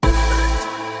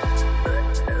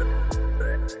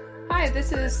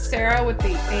this is Sarah with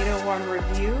the 801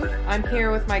 Review. I'm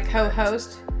here with my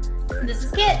co-host. This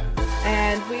is Kit.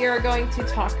 And we are going to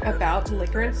talk about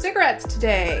Liquor and Cigarettes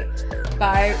today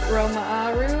by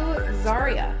Ranmaru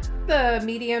Zariya. The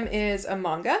medium is a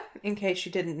manga, in case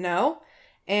you didn't know.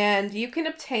 And you can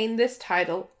obtain this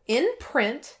title in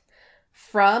print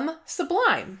from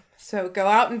Sublime. So go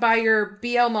out and buy your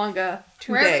BL manga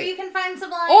today. Wherever you can find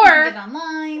Sublime, or you can get it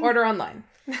online. Order online.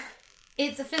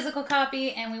 It's a physical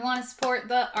copy, and we want to support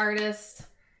the artist.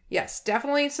 Yes,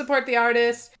 definitely support the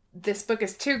artist. This book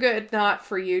is too good not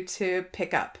for you to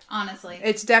pick up. Honestly.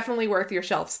 It's definitely worth your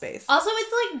shelf space. Also,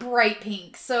 it's like bright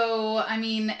pink, so, I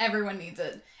mean, everyone needs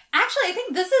it. Actually, I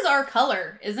think this is our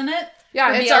color, isn't it?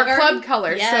 Yeah, it's our club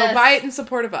color, yes. So buy it in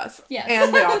support of us. Yes.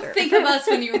 And the author. Think of us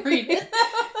when you read it.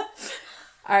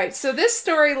 Alright, so this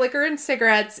story, Liquor and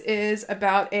Cigarettes, is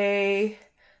about a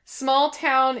small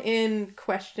town in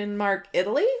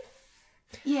Italy?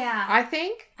 Yeah. I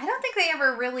think. I don't think they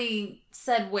ever really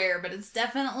said where, but it's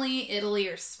definitely Italy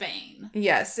or Spain.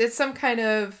 Yes, it's some kind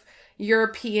of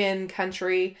European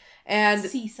country. And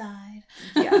seaside.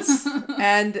 Yes.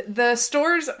 And the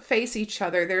stores face each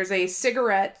other. There's a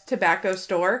cigarette tobacco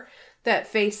store that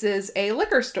faces a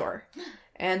liquor store.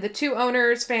 And the two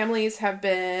owners' families have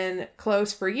been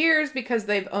close for years because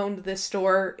they've owned this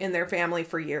store in their family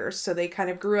for years. So they kind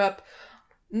of grew up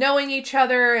knowing each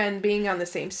other and being on the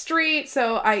same street.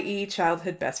 So, i.e.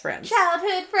 childhood best friends.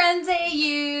 Childhood friends,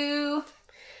 AU.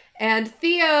 And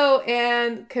Theo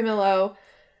and Camillo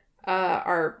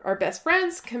are best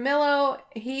friends. Camillo,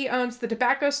 he owns the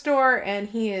tobacco store and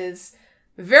he is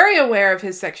very aware of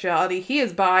his sexuality. He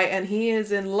is bi and he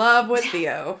is in love with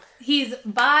Theo. He's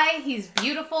bi, he's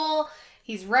beautiful,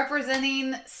 he's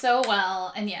representing so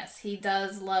well, and yes, he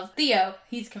does love Theo.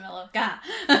 He's Camillo. Gah.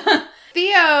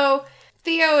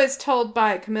 Theo is told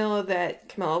by Camillo that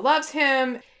Camillo loves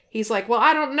him. He's like, well,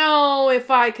 I don't know if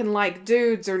I can like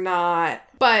dudes or not.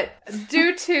 But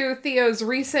due to Theo's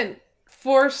recent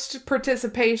forced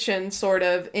participation, sort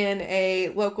of, in a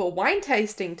local wine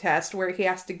tasting test where he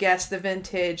has to guess the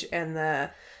vintage and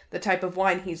the type of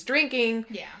wine he's drinking.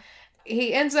 Yeah.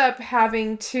 He ends up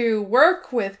having to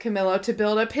work with Camillo to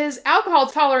build up his alcohol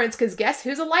tolerance, because guess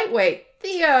who's a lightweight?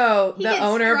 Theo, the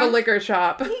owner of a liquor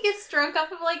shop. He gets drunk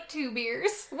off of like 2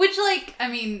 beers. Which, like, I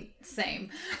mean, same.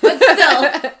 But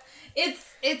still,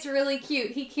 it's really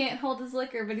cute. He can't hold his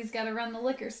liquor, but he's got to run the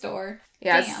liquor store.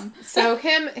 Yes. Damn. So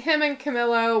him and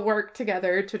Camillo work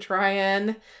together to try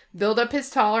and build up his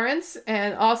tolerance.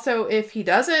 And also, if he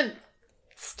doesn't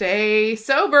stay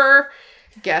sober,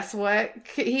 guess what?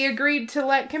 He agreed to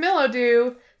let Camillo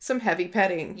do some heavy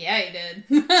petting. Yeah, he did.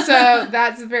 So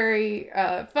that's very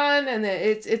fun, and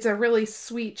it's a really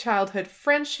sweet childhood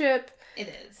friendship. It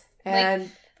is. And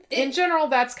like, in general,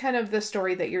 that's kind of the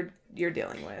story that you're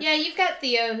dealing with. Yeah, you've got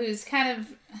Theo, who's kind of,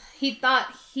 he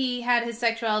thought he had his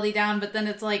sexuality down, but then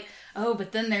it's like, oh,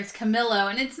 but then there's Camillo,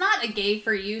 and it's not a gay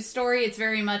for you story. It's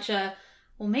very much a,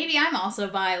 well, maybe I'm also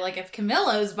bi. Like, if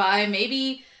Camillo's bi,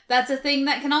 maybe that's a thing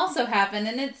that can also happen,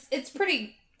 and it's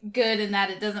pretty good in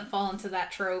that it doesn't fall into that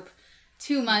trope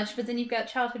too much. But then you've got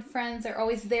childhood friends. They're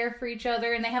always there for each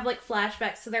other, and they have like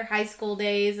flashbacks to their high school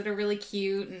days that are really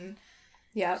cute and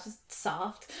just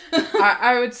soft.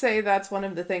 I would say that's one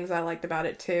of the things I liked about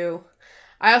it too.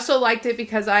 I also liked it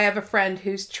because I have a friend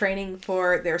who's training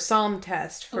for their psalm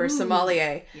test for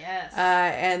sommelier. Yes.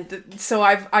 And so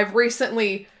I've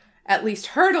recently at least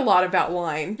heard a lot about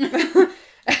wine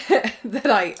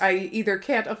that I either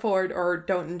can't afford or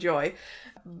don't enjoy.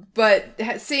 But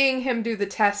seeing him do the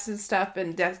tests and stuff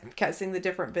and guessing the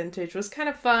different vintage was kind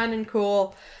of fun and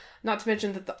cool. Not to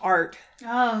mention that the art.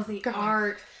 Oh, the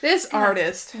art. This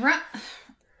artist.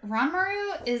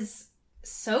 Ranmaru is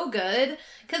so good.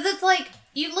 Because it's like,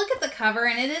 you look at the cover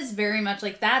and it is very much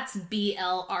like, that's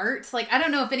BL art. Like, I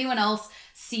don't know if anyone else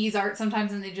sees art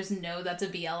sometimes and they just know that's a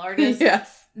BL artist.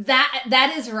 Yes.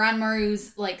 That is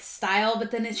Ranmaru's, like, style.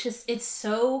 But then it's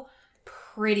so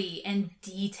pretty and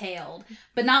detailed,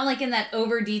 but not like in that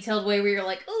over detailed way where you're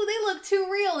like, oh, they look too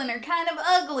real and are kind of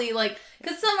ugly, like,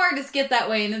 because some artists get that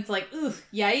way and it's like, ooh,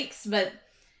 yikes. But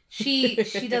she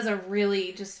does a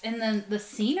really just, and then the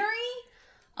scenery,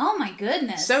 oh my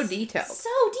goodness, so detailed,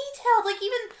 like,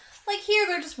 even like here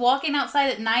they're just walking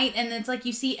outside at night and it's like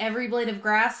you see every blade of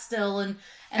grass still, and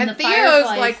the Theo's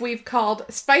fireflies, like we've called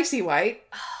spicy white.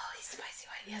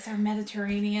 Yes, our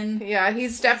Mediterranean. Yeah,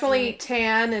 he's definitely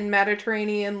tan and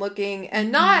Mediterranean looking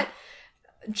and not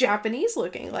Japanese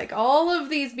looking. Like, all of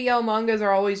these BL mangas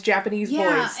are always Japanese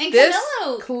boys. And this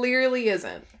Camillo clearly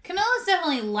isn't. Camillo's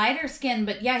definitely lighter skinned,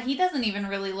 but yeah, he doesn't even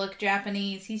really look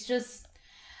Japanese. He's just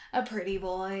a pretty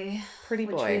boy. Which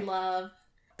we love.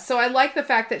 So I like the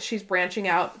fact that she's branching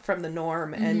out from the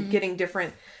norm and getting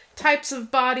different types of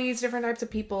bodies, different types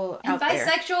of people and out there.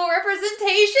 Bisexual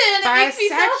representation. It makes me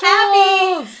so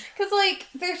happy. Because, like,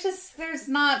 there's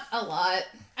not a lot.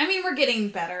 I mean, we're getting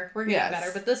better. We're getting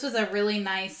better. But this was a really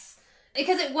nice...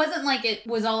 Because it wasn't like it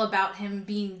was all about him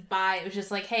being bi. It was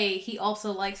just like, hey, he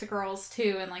also likes girls,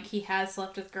 too. And, like, he has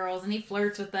slept with girls and he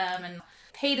flirts with them and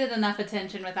paid it enough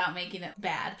attention without making it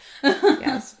bad.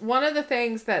 Yes. One of the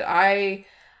things that I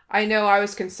know I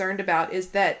was concerned about is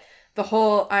that the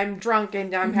whole I'm drunk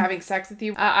and I'm having sex with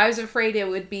you. I was afraid it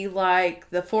would be like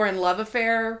the foreign love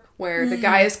affair where the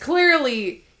guy is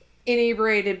clearly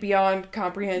inebriated beyond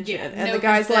comprehension. And the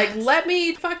guy's like, let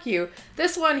me fuck you.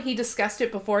 This one, he discussed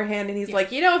it beforehand and he's like,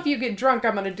 if you get drunk,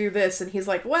 I'm going to do this. And he's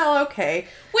like, well, okay.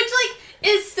 Which,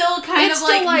 like, is still kind of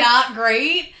like not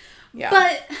great. Yeah.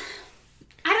 But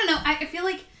I don't know. I feel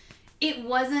like it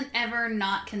wasn't ever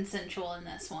not consensual in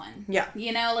this one. Yeah.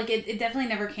 Like it definitely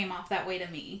never came off that way to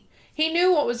me. He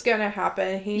knew what was going to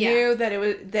happen. He knew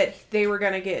that they were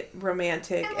going to get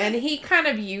romantic, and he kind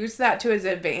of used that to his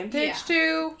advantage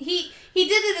too. He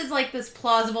did it as like this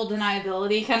plausible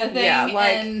deniability kind of thing. Yeah,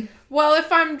 like, well,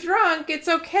 if I'm drunk, it's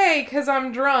okay because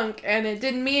I'm drunk, and it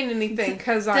didn't mean anything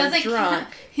because I'm drunk.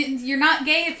 You're not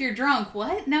gay if you're drunk.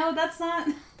 What? No, that's not.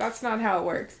 That's not how it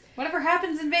works. Whatever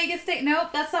happens in Vegas, nope,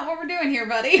 that's not what we're doing here,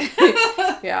 buddy.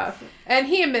 Yeah. And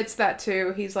he admits that,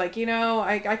 too. He's like,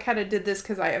 I kind of did this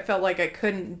because I felt like I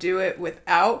couldn't do it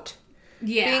without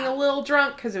being a little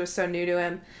drunk because it was so new to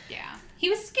him. Yeah. He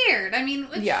was scared. I mean,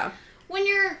 when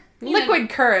you're... liquid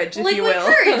courage, if you will.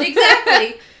 Liquid courage,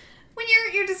 exactly. When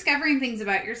you're discovering things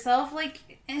about yourself,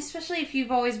 like, especially if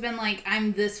you've always been like,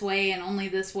 I'm this way and only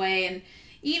this way, and...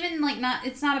 Even, like,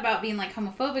 it's not about being, like,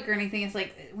 homophobic or anything. It's,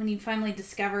 like, when you finally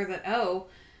discover that, oh,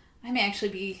 I may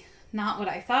actually be not what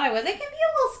I thought I was. It can be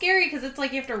a little scary because it's,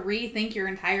 like, you have to rethink your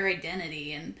entire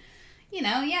identity. And,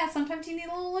 sometimes you need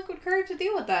a little liquid courage to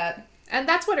deal with that. And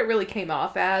that's what it really came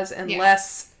off as, and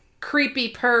less creepy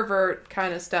pervert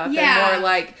kind of stuff. And more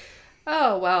like,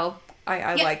 oh, well,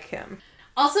 I like him.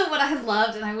 Also, what I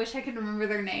loved, and I wish I could remember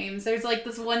their names, there's, like,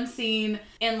 this one scene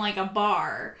in, like, a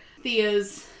bar.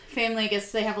 Theo's family, I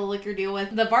guess they have a liquor deal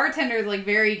with. The bartender is, like,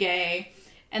 very gay,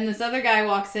 and this other guy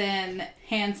walks in,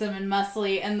 handsome and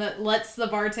muscly, and lets the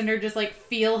bartender just, like,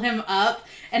 feel him up,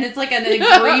 and it's, like, an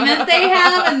agreement they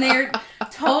have, and they're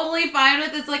totally fine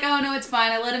with it. It's like, oh, no, it's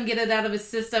fine, I let him get it out of his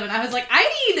system, and I was like, I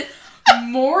need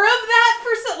more of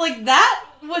that like, that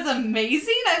was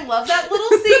amazing. I love that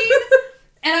little scene,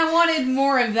 and I wanted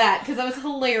more of that, because that was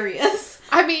hilarious.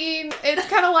 I mean, it's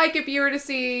kind of like if you were to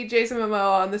see Jason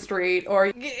Momoa on the street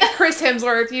or Chris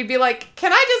Hemsworth, you'd be like,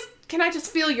 can I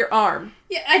just feel your arm?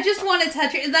 Yeah, I just want to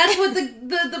touch it. And that's what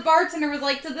the bartender was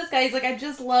like to this guy. He's like, I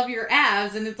just love your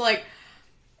abs. And it's like,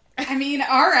 I mean,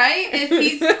 all right, if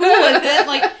he's cool with it.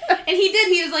 Like, and he did.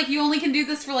 He was like, you only can do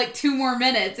this for like 2 more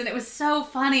minutes. And it was so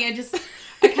funny. I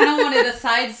kind of wanted a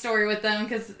side story with them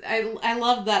because I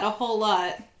loved that a whole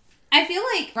lot. I feel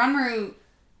like Ranmaru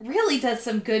really does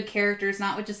some good characters,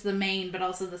 not with just the main, but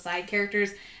also the side characters,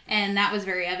 and that was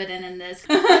very evident in this.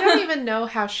 I don't even know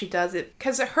how she does it,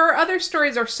 because her other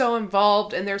stories are so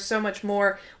involved, and there's so much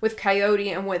more with Coyote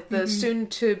and with the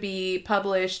soon-to-be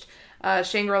published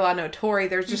Shangri-La no Tori.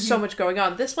 There's just so much going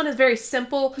on. This one is very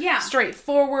simple,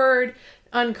 straightforward,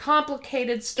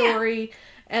 uncomplicated story,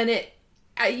 and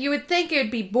you would think it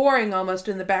would be boring almost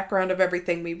in the background of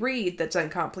everything we read that's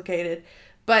uncomplicated,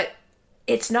 but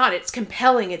it's not. It's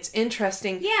compelling. It's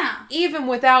interesting. Yeah. Even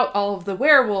without all of the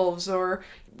werewolves or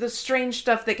the strange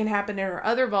stuff that can happen in her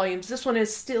other volumes, this one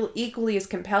is still equally as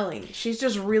compelling. She's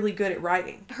just really good at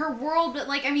writing. Her world, but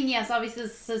like, I mean, yes, obviously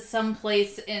this is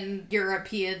someplace in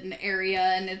European area,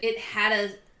 and it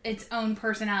had its own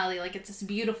personality. Like, it's this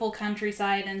beautiful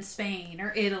countryside in Spain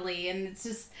or Italy, and it's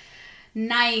just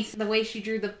nice. The way she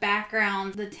drew the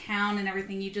background, the town and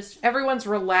everything, everyone's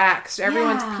relaxed,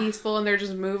 everyone's peaceful, and they're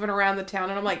just moving around the town,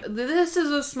 and I'm like, this is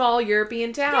a small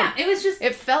European town. Yeah,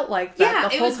 it felt like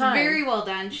that the whole time. It was very well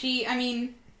done.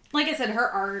 Like I said, her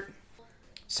art.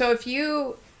 So if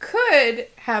you could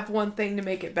have one thing to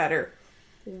make it better,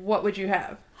 what would you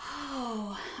have?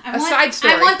 Oh, side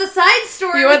story. I want the side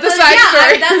story. You want the side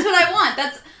story? That's what I want.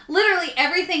 That's literally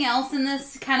everything else in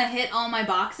this kind of hit all my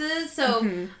boxes, so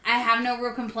I have no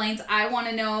real complaints. I want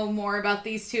to know more about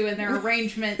these two and their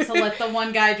arrangement to let the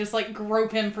one guy just, like,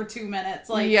 grope him for 2 minutes.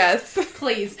 Like, yes.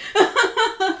 Please.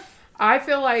 I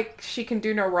feel like she can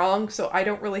do no wrong, so I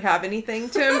don't really have anything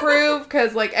to improve,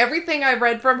 because, like, everything I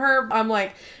read from her, I'm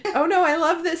like, oh no, I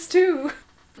love this too.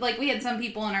 Like, we had some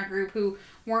people in our group who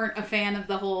weren't a fan of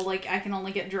the whole, like, I can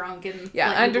only get drunk and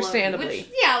understandably. Which,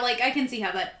 like, I can see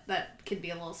how that could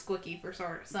be a little squicky for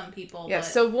some people. Yeah, but...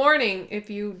 so warning, if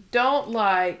you don't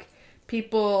like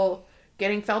people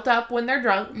getting felt up when they're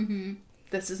drunk,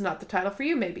 this is not the title for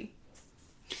you, maybe.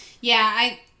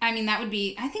 Yeah, I mean, that would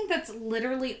be... I think that's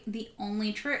literally the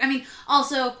only trigger. I mean,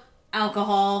 also,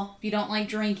 alcohol, if you don't like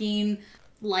drinking,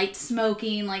 light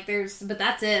smoking, like, but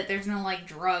that's it. There's no, like,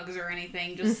 drugs or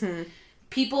anything. Just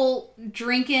people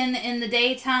drinking in the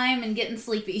daytime and getting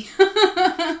sleepy.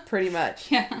 Pretty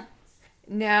much. Yeah.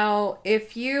 Now,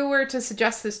 if you were to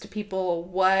suggest this to people,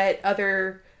 what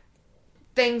other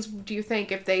things do you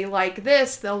think, if they like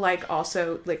this, they'll like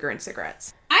also liquor and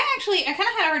cigarettes? I kind of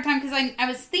had a hard time because I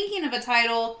was thinking of a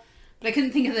title, but I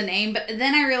couldn't think of the name. But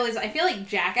then I realized I feel like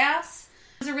Jackass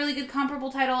was a really good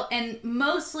comparable title, and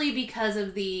mostly because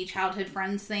of the childhood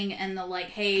friends thing and the, like,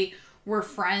 hey, we're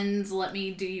friends, let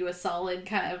me do you a solid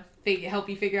kind of help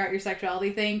you figure out your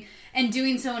sexuality thing, and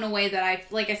doing so in a way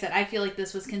that like I said, I feel like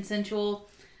this was consensual,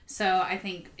 so I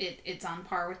think it's on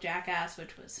par with Jackass,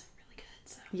 which was really good.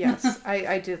 So. Yes,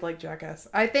 I did like Jackass.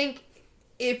 I think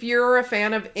if you're a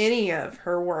fan of any of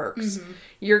her works,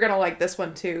 you're gonna like this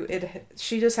one too.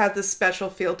 She just has this special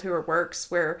feel to her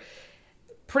works where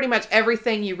pretty much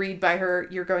everything you read by her,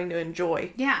 you're going to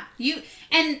enjoy. Yeah,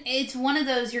 and it's one of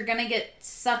those you're gonna get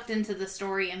sucked into the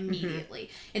story immediately.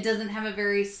 It doesn't have a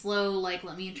very slow, like,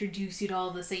 let me introduce you to all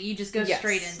this thing. You just go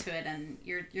straight into it, and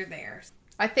you're there.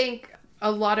 I think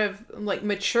a lot of, like,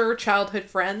 mature childhood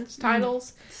friends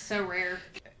titles, so rare.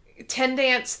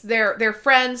 Dance, they're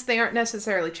friends. They aren't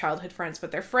necessarily childhood friends,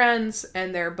 but they're friends,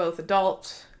 and they're both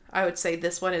adult. I would say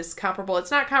this one is comparable.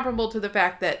 It's not comparable to the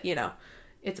fact that,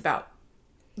 it's about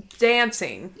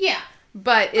dancing. Yeah.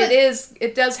 But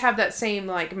it does have that same,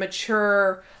 like,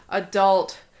 mature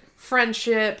adult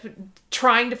friendship,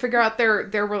 trying to figure out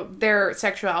their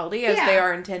sexuality as they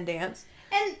are in Dance.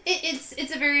 And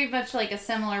it's a very much like a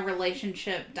similar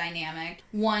relationship dynamic.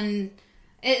 One,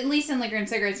 at least in Liquor and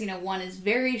Cigarettes, one is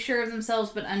very sure of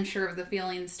themselves but unsure of the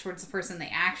feelings towards the person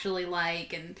they actually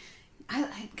like, and I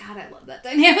love that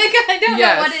dynamic. I don't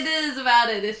know what it is about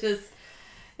it. It's just,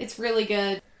 it's really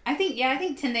good. I think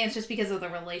Dance, just because of the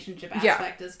relationship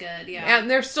aspect, is good. Yeah, and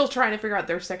they're still trying to figure out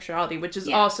their sexuality, which is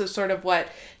also sort of what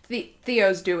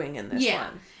Theo's doing in this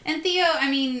one. And Theo, I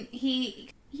mean,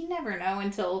 you never know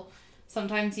until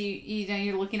sometimes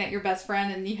you're looking at your best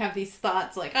friend and you have these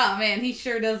thoughts like, oh man, he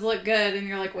sure does look good, and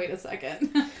you're like, wait a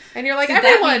second, and you're like,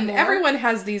 everyone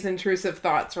has these intrusive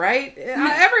thoughts, right?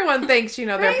 Everyone thinks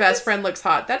their best friend looks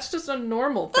hot. That's just a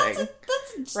normal thing.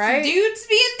 That's right? Dudes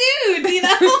being dudes,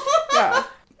 Yeah.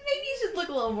 Maybe you should look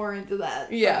a little more into that.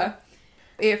 So. Yeah.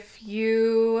 If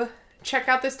you check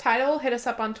out this title, hit us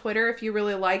up on Twitter if you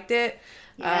really liked it.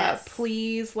 Yes.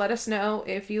 Please let us know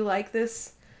if you like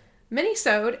this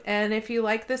minisode, and if you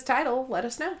like this title, let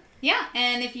us know. Yeah,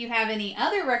 and if you have any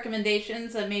other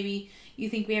recommendations that maybe you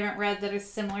think we haven't read that is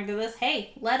similar to this,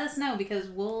 hey, let us know, because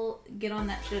we'll get on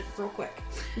that shit real quick.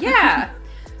 Yeah.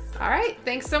 All right.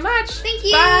 Thanks so much. Thank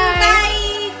you.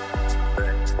 Bye.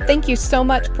 Thank you so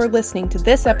much for listening to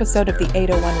this episode of the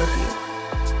 801 Review.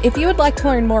 If you would like to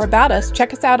learn more about us,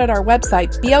 check us out at our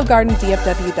website,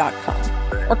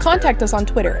 blgardendfw.com, or contact us on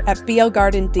Twitter at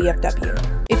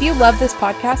blgardendfw. If you love this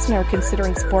podcast and are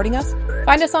considering supporting us,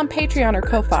 find us on Patreon or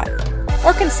Ko-Fi,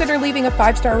 or consider leaving a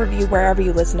 5-star review wherever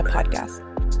you listen to podcasts.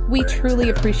 We truly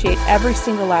appreciate every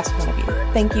single last one of you.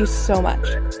 Thank you so much.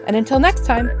 And until next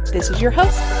time, this is your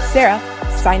host, Sarah,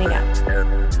 signing out.